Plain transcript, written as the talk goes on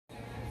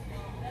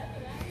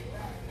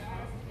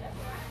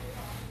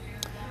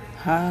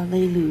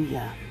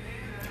Hallelujah.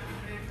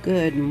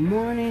 Good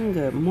morning,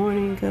 good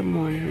morning, good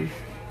morning.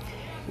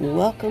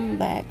 Welcome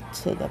back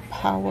to the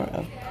Power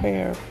of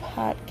Prayer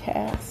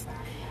podcast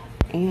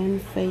and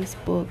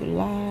Facebook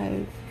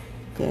Live.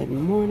 Good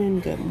morning,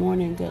 good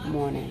morning, good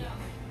morning.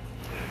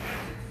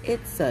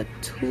 It's a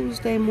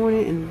Tuesday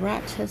morning in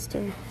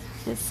Rochester.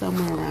 It's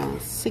somewhere around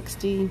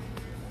 60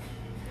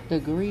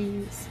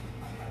 degrees.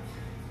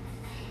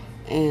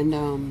 And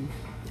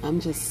I'm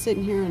just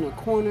sitting here in a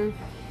corner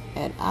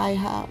at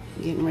IHOP,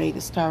 getting ready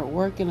to start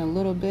working a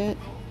little bit,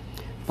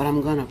 but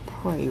I'm going to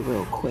pray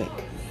real quick.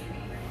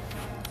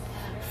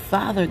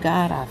 Father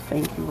God, I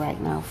thank you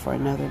right now for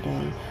another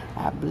day.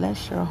 I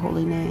bless your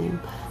holy name.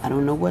 I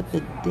don't know what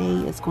the day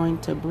is going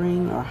to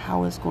bring or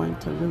how it's going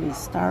to really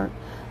start.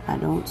 I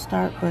don't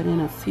start but in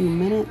a few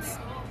minutes.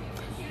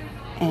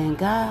 And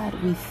God,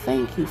 we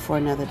thank you for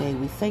another day.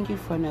 We thank you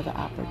for another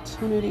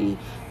opportunity.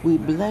 We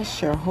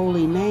bless your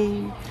holy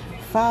name.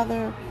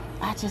 Father,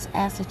 I just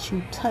ask that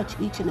you touch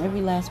each and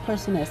every last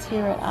person that's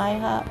here at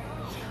IHOP,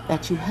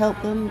 that you help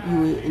them,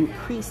 you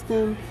increase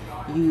them,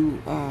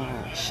 you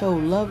show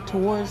love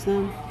towards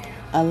them.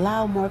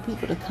 Allow more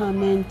people to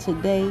come in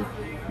today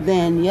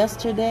than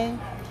yesterday.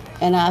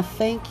 And I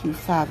thank you,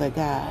 Father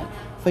God,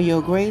 for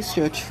your grace,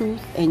 your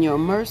truth, and your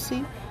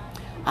mercy.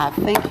 I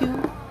thank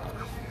you.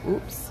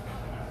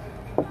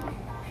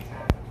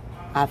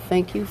 I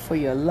thank you for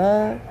your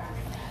love.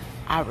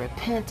 I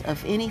repent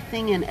of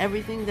anything and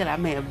everything that I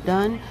may have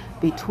done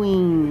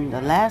between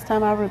the last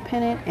time I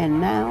repented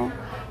and now.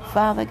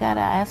 Father God,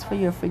 I ask for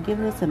your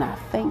forgiveness and I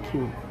thank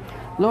you.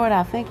 Lord,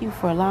 I thank you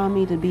for allowing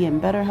me to be in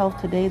better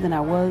health today than I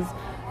was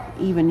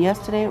even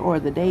yesterday or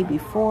the day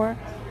before.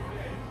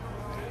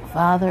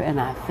 Father, and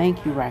I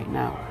thank you right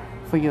now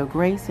for your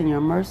grace and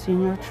your mercy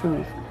and your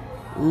truth.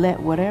 Let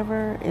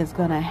whatever is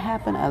going to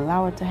happen,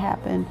 allow it to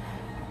happen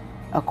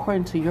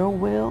according to your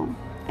will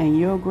and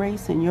your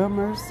grace and your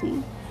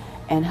mercy.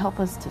 And help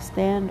us to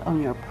stand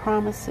on your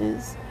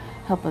promises.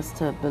 Help us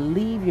to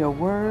believe your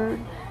word,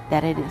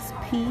 that it is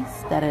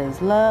peace, that it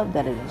is love,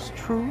 that it is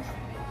truth,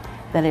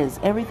 that it is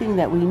everything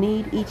that we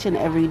need each and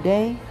every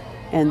day,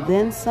 and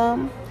then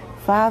some.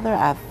 Father,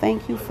 I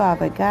thank you,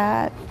 Father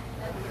God,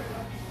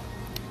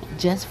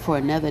 just for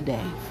another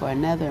day, for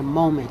another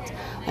moment,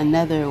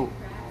 another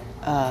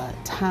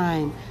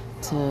time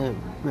to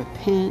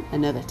repent,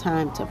 another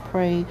time to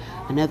pray,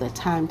 another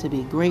time to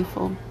be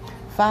grateful.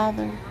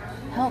 Father,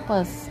 help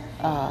us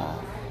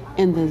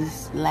in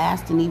these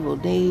last and evil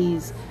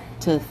days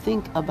to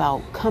think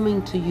about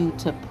coming to you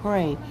to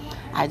pray.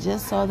 I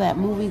just saw that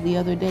movie the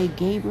other day,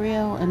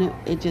 Gabriel, and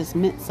it just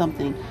meant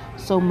something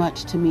so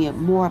much to me,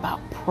 more about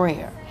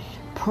prayer.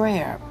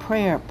 Prayer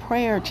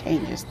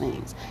changes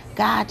things.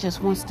 God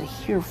just wants to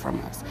hear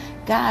from us.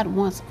 God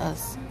wants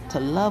us to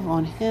love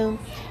on him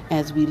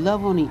as we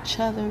love on each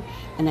other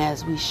and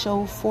as we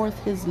show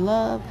forth his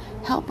love.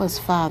 Help us,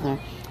 Father,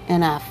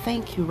 and I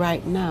thank you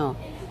right now.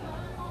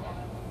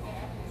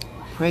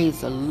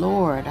 Praise the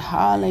Lord.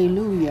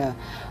 Hallelujah.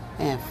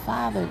 And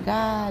Father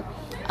God,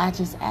 I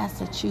just ask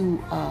that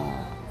you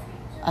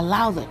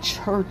allow the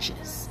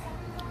churches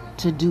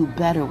to do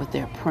better with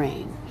their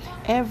praying.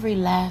 Every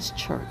last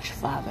church,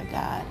 Father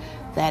God,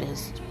 that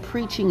is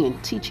preaching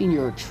and teaching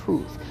your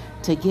truth,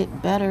 to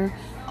get better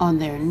on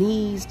their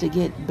knees, to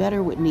get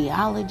better with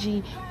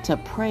neology, to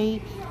pray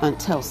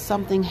until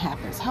something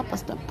happens. Help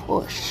us to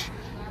push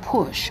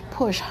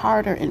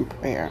harder in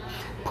prayer,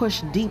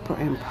 push deeper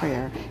in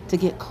prayer to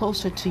get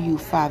closer to you,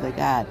 Father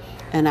God.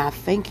 And I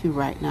thank you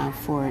right now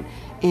for it.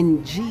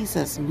 In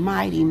Jesus'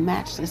 mighty,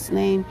 matchless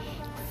name,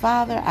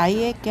 Father,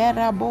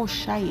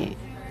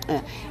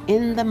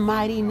 in the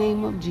mighty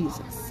name of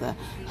Jesus,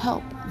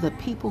 help the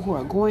people who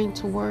are going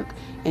to work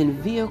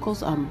in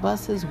vehicles, on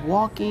buses,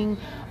 walking,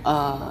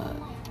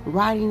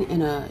 riding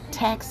in a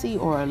taxi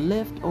or a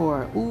Lyft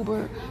or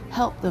Uber.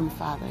 Help them,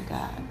 Father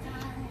God.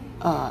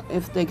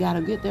 If they got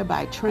to get there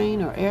by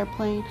train or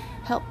airplane,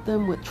 help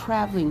them with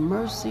traveling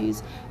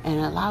mercies and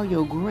allow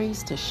your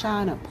grace to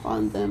shine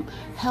upon them.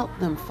 Help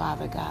them,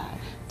 Father God,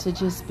 to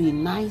just be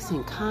nice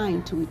and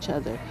kind to each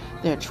other,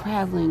 their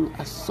traveling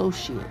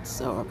associates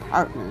or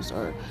partners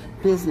or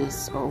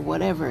business or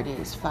whatever it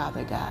is,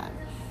 Father God.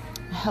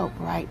 Help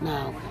right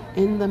now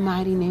in the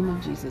mighty name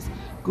of Jesus.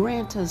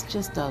 Grant us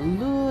just a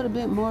little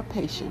bit more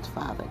patience,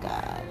 Father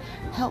God.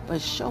 Help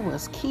us, show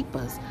us, keep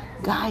us,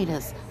 guide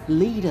us,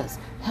 lead us.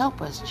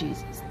 Help us,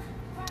 Jesus.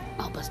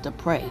 Help us to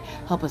pray.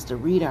 Help us to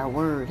read our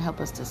word. Help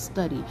us to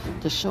study,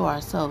 to show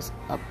ourselves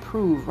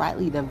approved,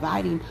 rightly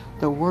dividing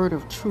the word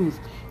of truth.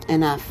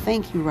 And I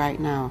thank you right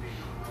now.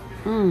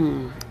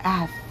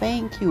 I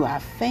thank you. I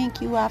thank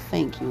you. I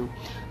thank you.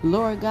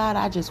 Lord God,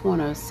 I just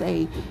want to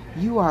say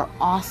you are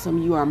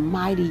awesome. You are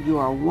mighty. You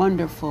are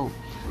wonderful.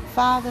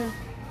 Father,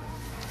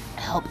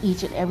 help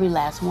each and every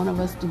last one of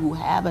us who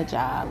have a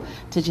job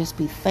to just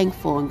be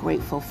thankful and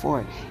grateful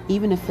for it.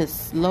 Even if it's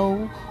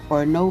slow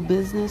or no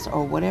business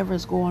or whatever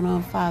is going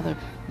on, Father,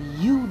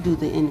 you do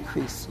the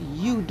increase.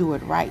 You do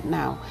it right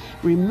now.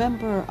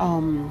 Remember,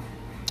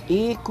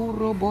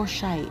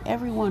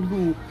 Everyone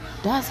who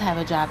does have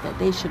a job, that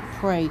they should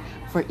pray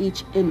for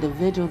each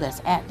individual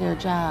that's at their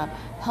job.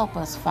 Help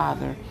us,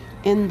 Father,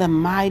 in the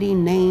mighty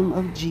name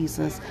of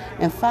Jesus.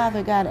 And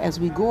Father God, as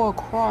we go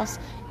across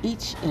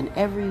each and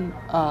every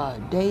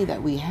day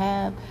that we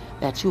have,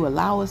 that you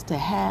allow us to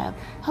have,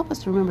 help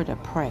us remember to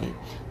pray,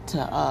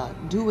 to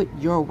do it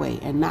your way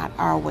and not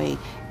our way,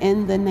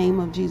 in the name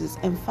of Jesus.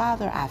 And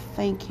Father, I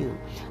thank you.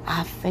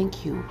 I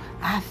thank you.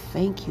 I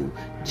thank you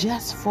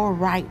just for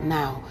right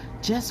now,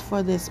 just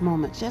for this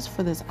moment, just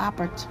for this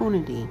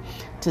opportunity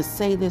to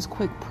say this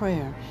quick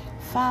prayer.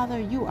 Father,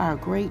 you are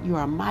great, you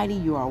are mighty,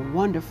 you are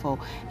wonderful,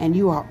 and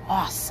you are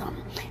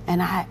awesome.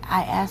 And I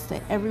ask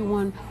that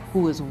everyone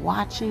who is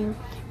watching,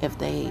 if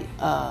they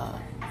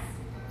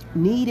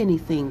need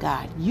anything,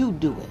 God, you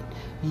do it.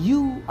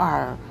 You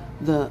are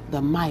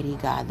the mighty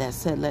God that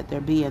said, let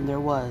there be, and there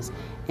was.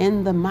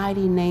 In the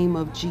mighty name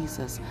of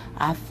Jesus,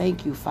 I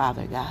thank you,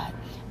 Father God,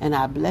 and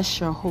I bless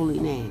your holy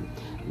name.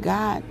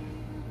 God,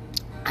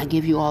 I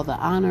give you all the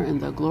honor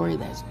and the glory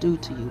that's due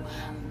to you.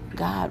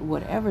 God,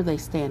 whatever they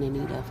stand in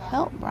need of,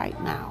 help right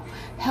now.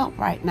 Help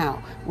right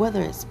now.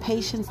 Whether it's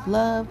patience,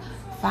 love,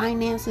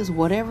 finances,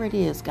 whatever it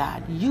is,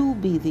 God, you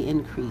be the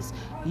increase.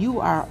 You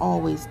are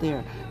always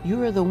there.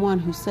 You are the one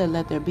who said,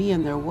 let there be,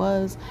 and there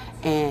was.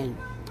 And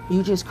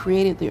you just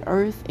created the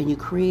earth, and you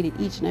created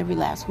each and every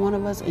last one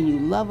of us, and you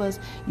love us.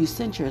 You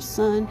sent your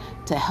son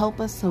to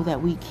help us so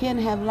that we can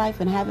have life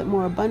and have it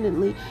more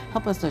abundantly.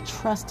 Help us to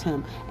trust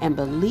him and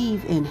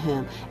believe in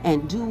him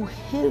and do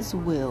his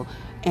will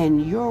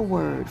and your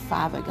word,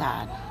 Father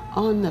God,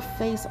 on the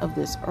face of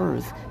this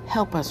earth.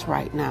 Help us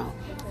right now.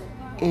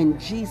 In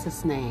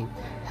Jesus' name,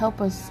 help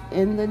us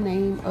in the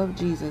name of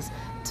Jesus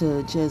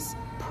to just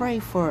pray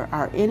for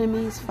our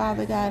enemies,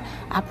 Father God.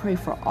 I pray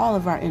for all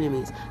of our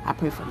enemies. I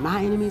pray for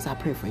my enemies. I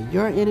pray for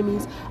your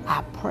enemies.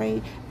 I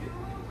pray.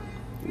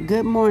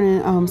 Good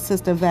morning,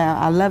 Sister Val.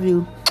 I love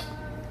you,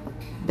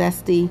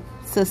 bestie,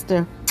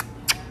 sister.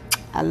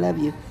 I love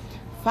you.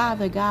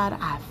 Father God,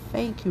 I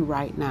thank you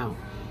right now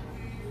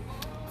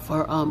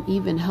for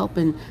even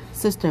helping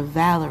Sister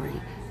Valerie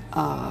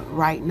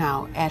right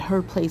now at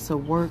her place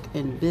of work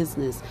and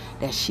business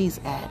that she's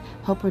at.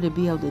 Help her to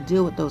be able to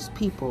deal with those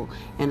people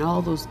and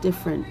all those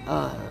different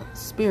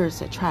spirits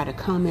that try to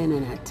come in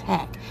and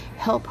attack.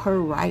 Help her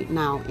right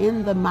now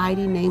in the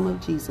mighty name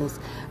of Jesus.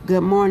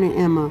 Good morning,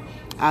 Emma.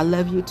 I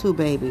love you too,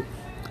 baby.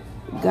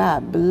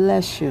 God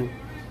bless you.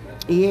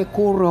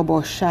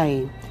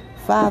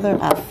 Father,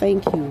 I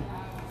thank you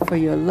for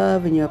your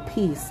love and your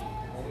peace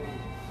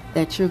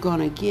that you're going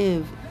to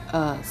give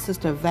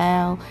Sister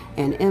Val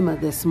and Emma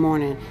this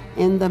morning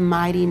in the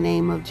mighty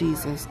name of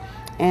Jesus.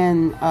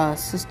 And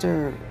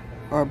Sister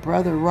or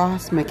Brother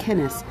Ross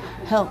McInnes,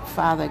 help,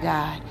 Father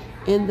God,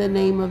 in the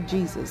name of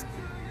Jesus.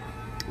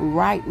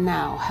 Right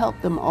now,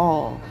 help them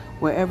all,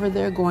 wherever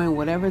they're going,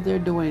 whatever they're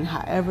doing,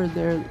 however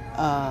they're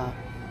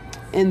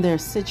in their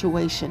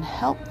situation.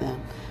 Help them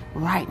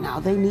right now.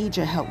 They need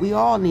your help. We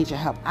all need your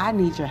help. I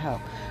need your help.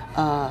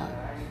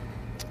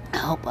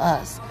 Help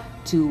us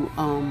to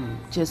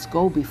just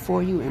go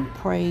before you and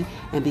pray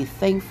and be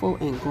thankful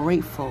and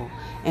grateful.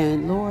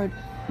 And Lord,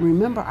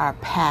 remember our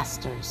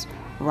pastors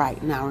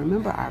right now.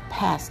 Remember our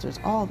pastors,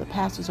 all the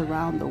pastors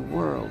around the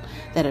world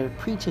that are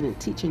preaching and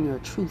teaching your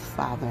truth,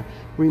 Father.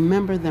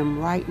 Remember them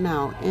right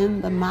now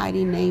in the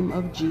mighty name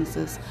of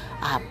Jesus.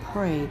 I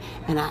pray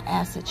and I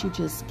ask that you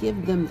just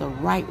give them the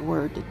right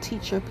word to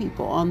teach your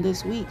people on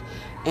this week,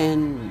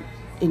 and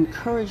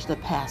encourage the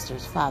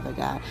pastors, Father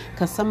God,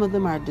 because some of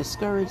them are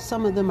discouraged.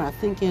 Some of them are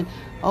thinking,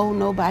 oh,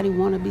 nobody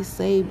want to be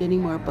saved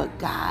anymore. But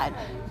God,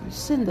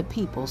 send the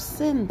people.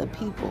 Send the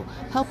people.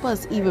 Help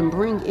us even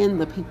bring in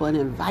the people and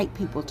invite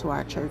people to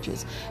our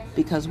churches,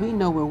 because we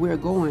know where we're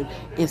going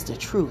is the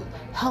truth.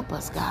 Help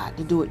us, God,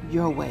 to do it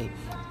your way,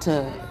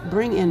 to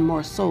bring in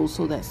more souls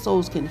so that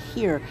souls can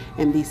hear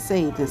and be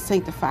saved and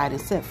sanctified and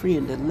set free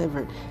and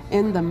delivered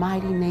in the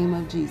mighty name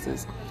of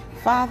Jesus.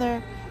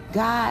 Father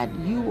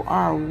God, you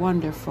are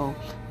wonderful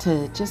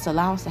to just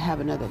allow us to have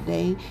another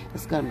day.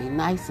 It's going to be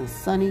nice and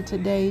sunny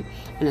today,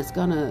 and it's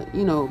going to,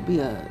 be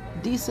a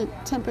decent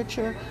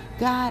temperature.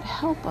 God,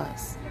 help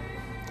us.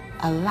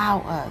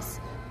 Allow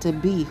us to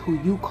be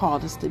who you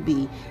called us to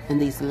be in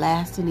these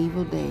last and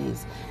evil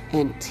days,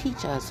 and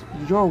teach us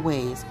your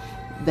ways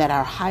that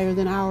are higher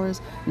than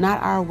ours,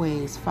 not our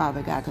ways,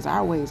 Father God, because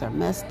our ways are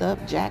messed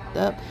up, jacked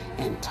up,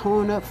 and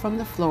torn up from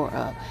the floor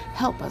up.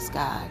 Help us,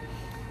 God,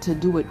 to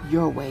do it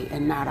your way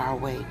and not our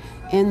way.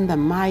 In the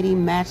mighty,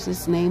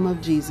 matchless name of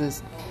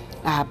Jesus,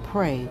 I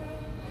pray.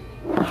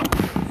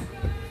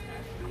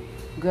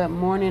 Good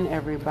morning,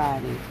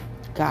 everybody.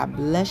 God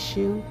bless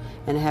you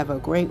and have a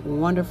great,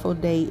 wonderful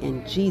day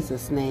in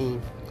Jesus'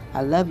 name.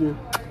 I love you.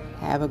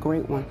 Have a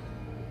great one.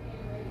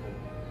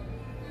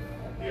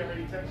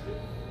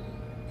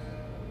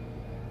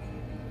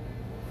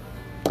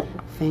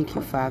 Thank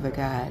you, Father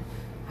God.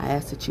 I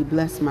ask that you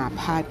bless my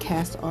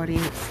podcast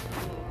audience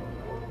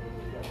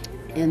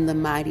in the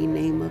mighty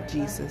name of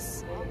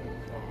Jesus.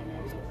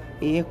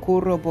 Do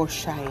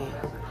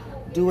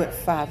it,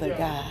 Father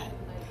God.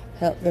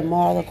 Help them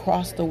all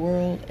across the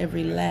world,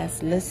 every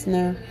last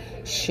listener,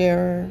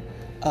 sharer,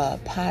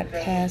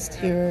 podcast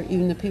hearer,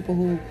 even the people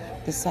who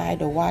decide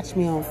to watch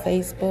me on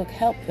Facebook.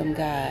 Help them,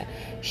 God.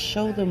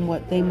 Show them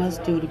what they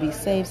must do to be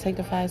saved,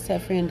 sanctified,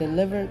 set free, and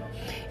delivered,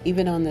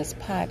 even on this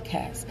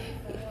podcast,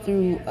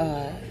 through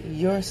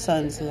your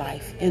son's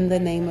life, in the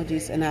name of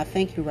Jesus. And I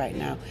thank you right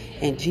now,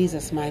 in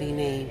Jesus' mighty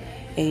name.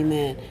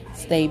 Amen.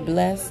 Stay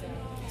blessed.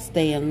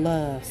 Stay in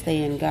love.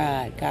 Stay in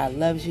God. God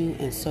loves you,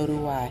 and so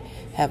do I.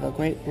 Have a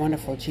great,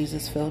 wonderful,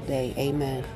 Jesus-filled day. Amen.